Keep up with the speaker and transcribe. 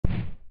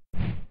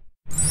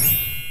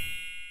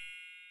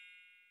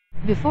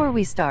Before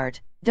we start,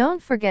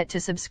 don't forget to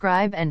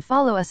subscribe and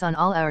follow us on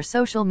all our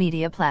social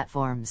media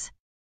platforms.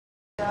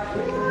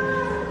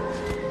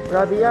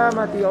 Rabiya,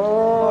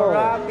 Mateo.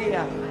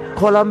 Rabiya.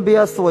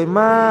 Colombia สวย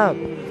มาก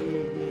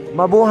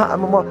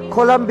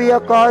Colombia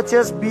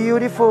gorgeous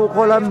beautiful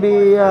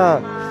Colombia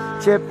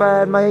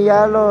Japan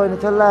Mayalo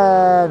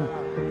Netherlands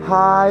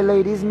Hi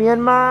ladies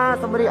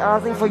Myanmar somebody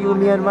asking for you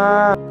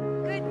Myanmar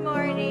Good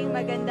morning,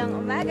 magandang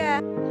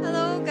umaga.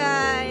 Hello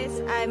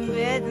guys, I'm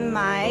with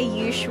my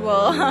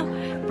usual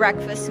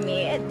breakfast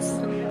mates.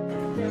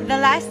 The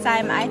last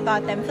time I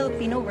taught them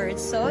Filipino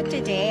words, so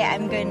today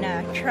I'm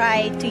gonna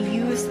try to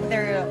use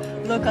their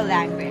local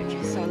language.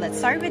 So let's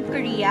start with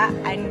Korea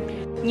and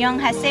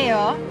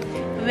Annyeonghaseyo.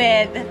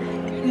 With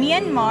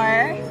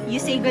Myanmar, you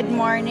say good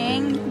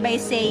morning by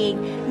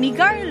saying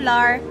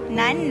Migarlar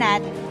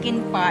Nannat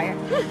Kinpar.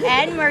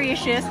 And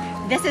Mauritius,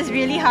 this is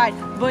really hot,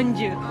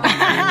 Bonjour.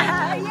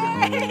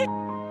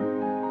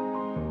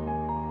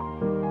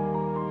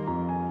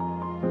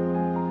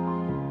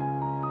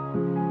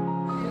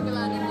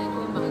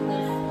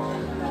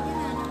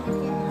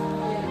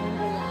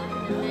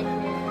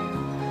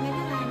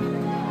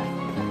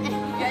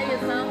 Yay!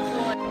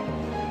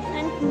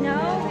 And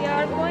now we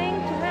are going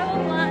to have a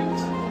lunch.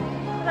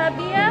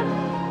 Rabiya,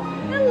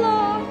 hello.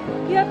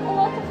 You have a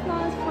lot of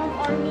noise from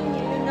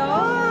Armenia, you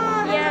know?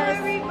 Yes.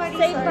 Everybody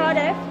say sorry.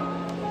 Karef.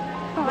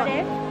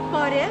 Karef.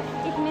 Karef.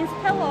 It means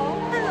hello.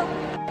 Hello.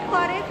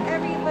 Karef,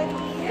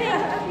 everybody.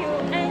 Thank you.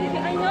 And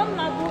I know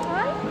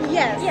Mabuhay?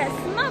 Yes. Yes,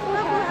 Mabuhay.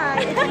 Mabuhay.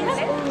 It means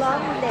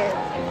long live.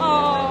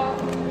 Oh,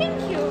 thank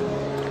you.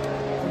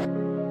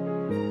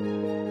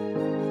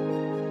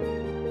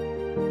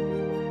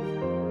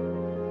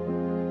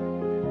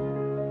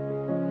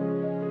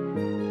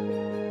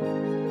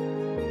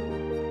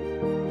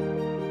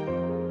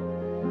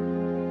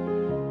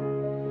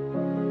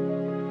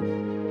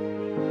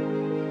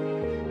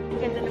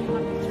 Ganda ng mga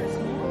pictures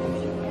mo.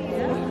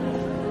 Yeah.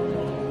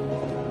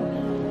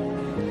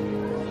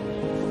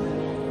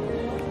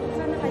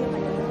 Sana kayo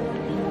kayo?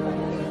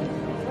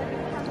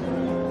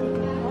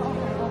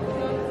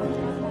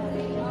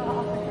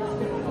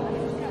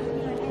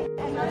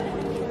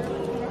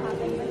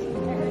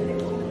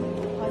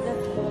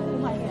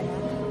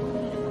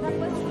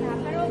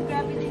 Pero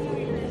grabe din yung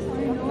rehearsal.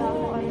 I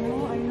know.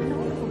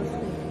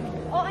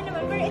 Oh, ano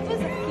ba? Pero it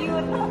was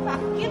cute.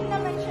 Cute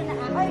naman siya na.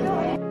 I know.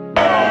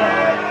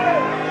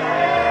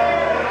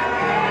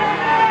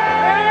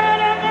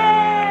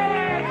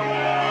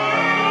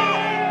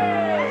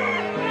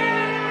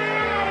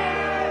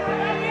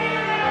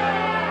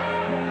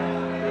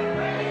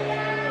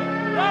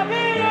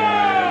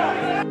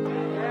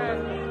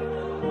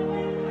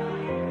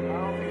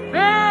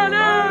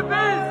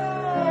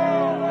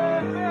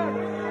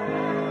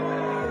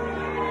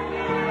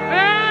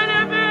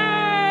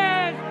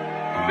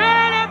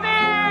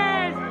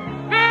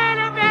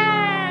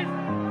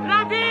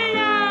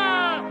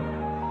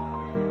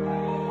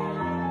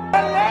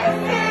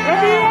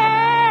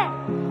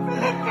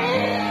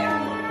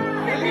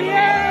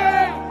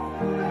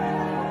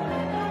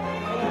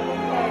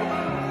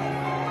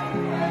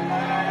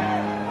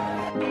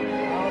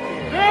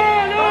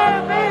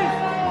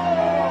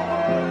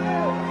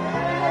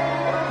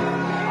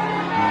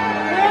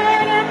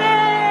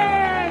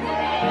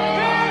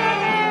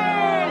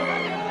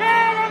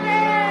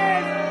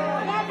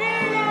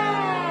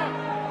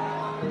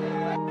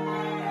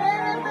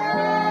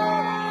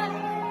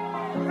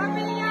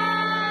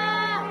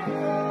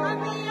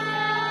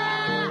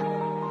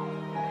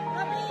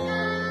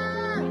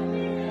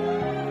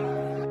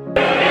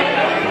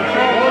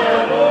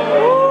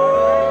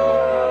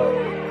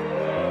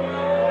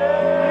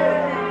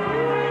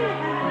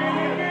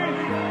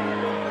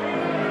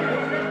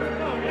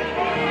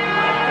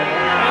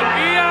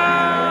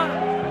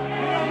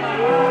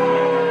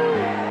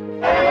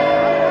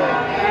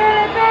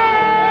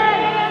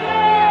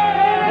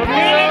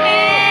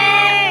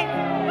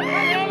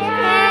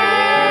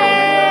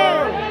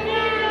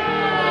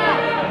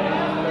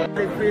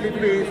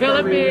 Philippines,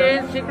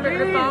 Czech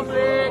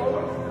Republic,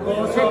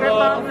 Czech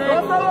Republic,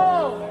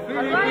 Kosovo,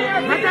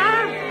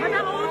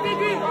 Madam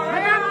OTG,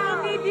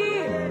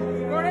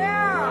 Korea,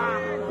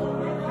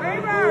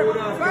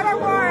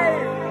 Paraguay,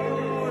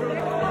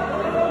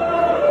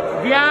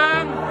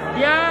 Diam.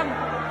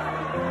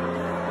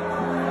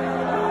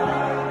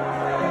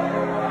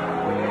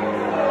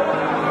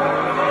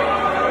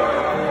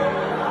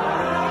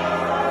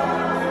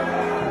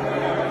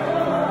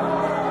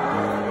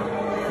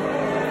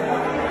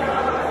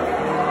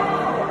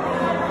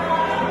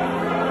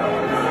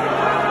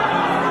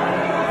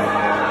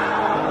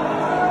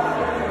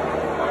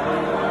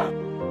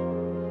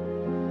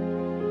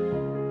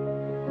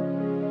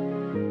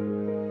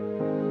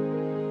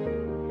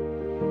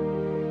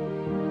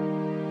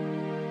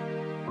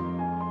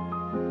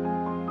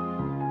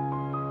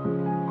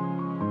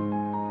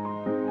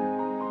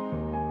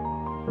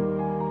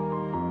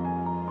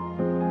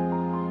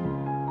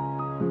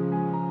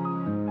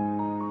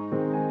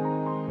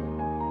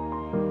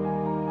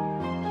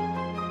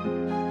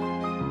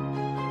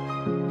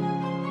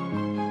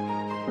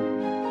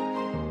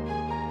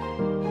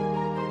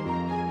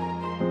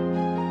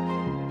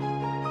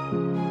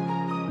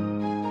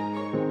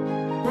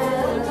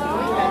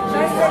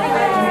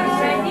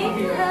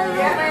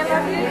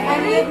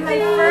 with my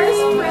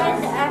first friend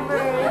ever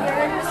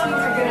here in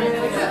Sweden.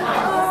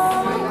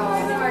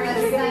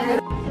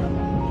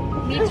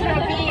 Meet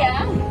Rabiya.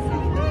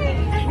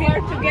 We are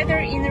together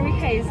in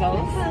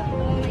rehearsals.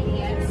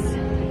 Yes.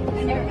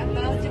 And you're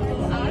about to go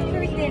out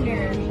for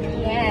dinner.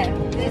 Yeah.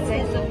 This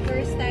is the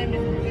first time that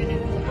we're gonna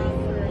go out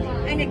for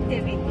an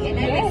activity, and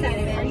I'm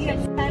excited. Are you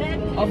excited?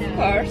 Of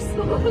course.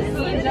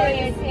 Enjoy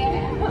it,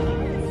 yeah.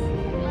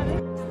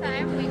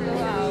 Time we go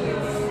out.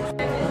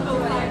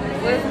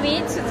 With me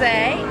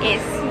today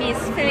is Miss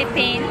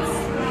Philippines,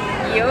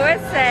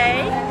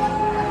 USA,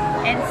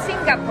 and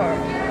Singapore.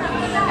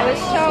 I will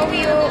show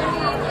you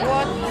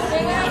what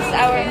is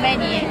our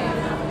menu.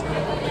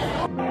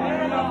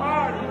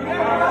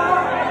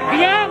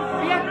 Biang!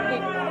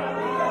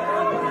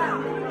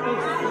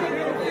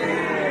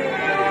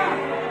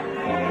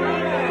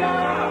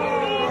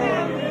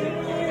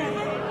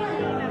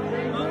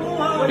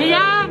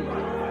 Biang!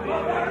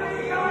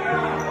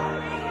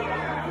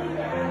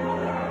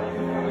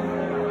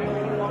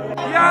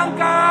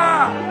 Bianca!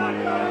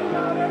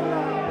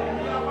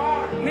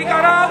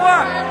 Nicara!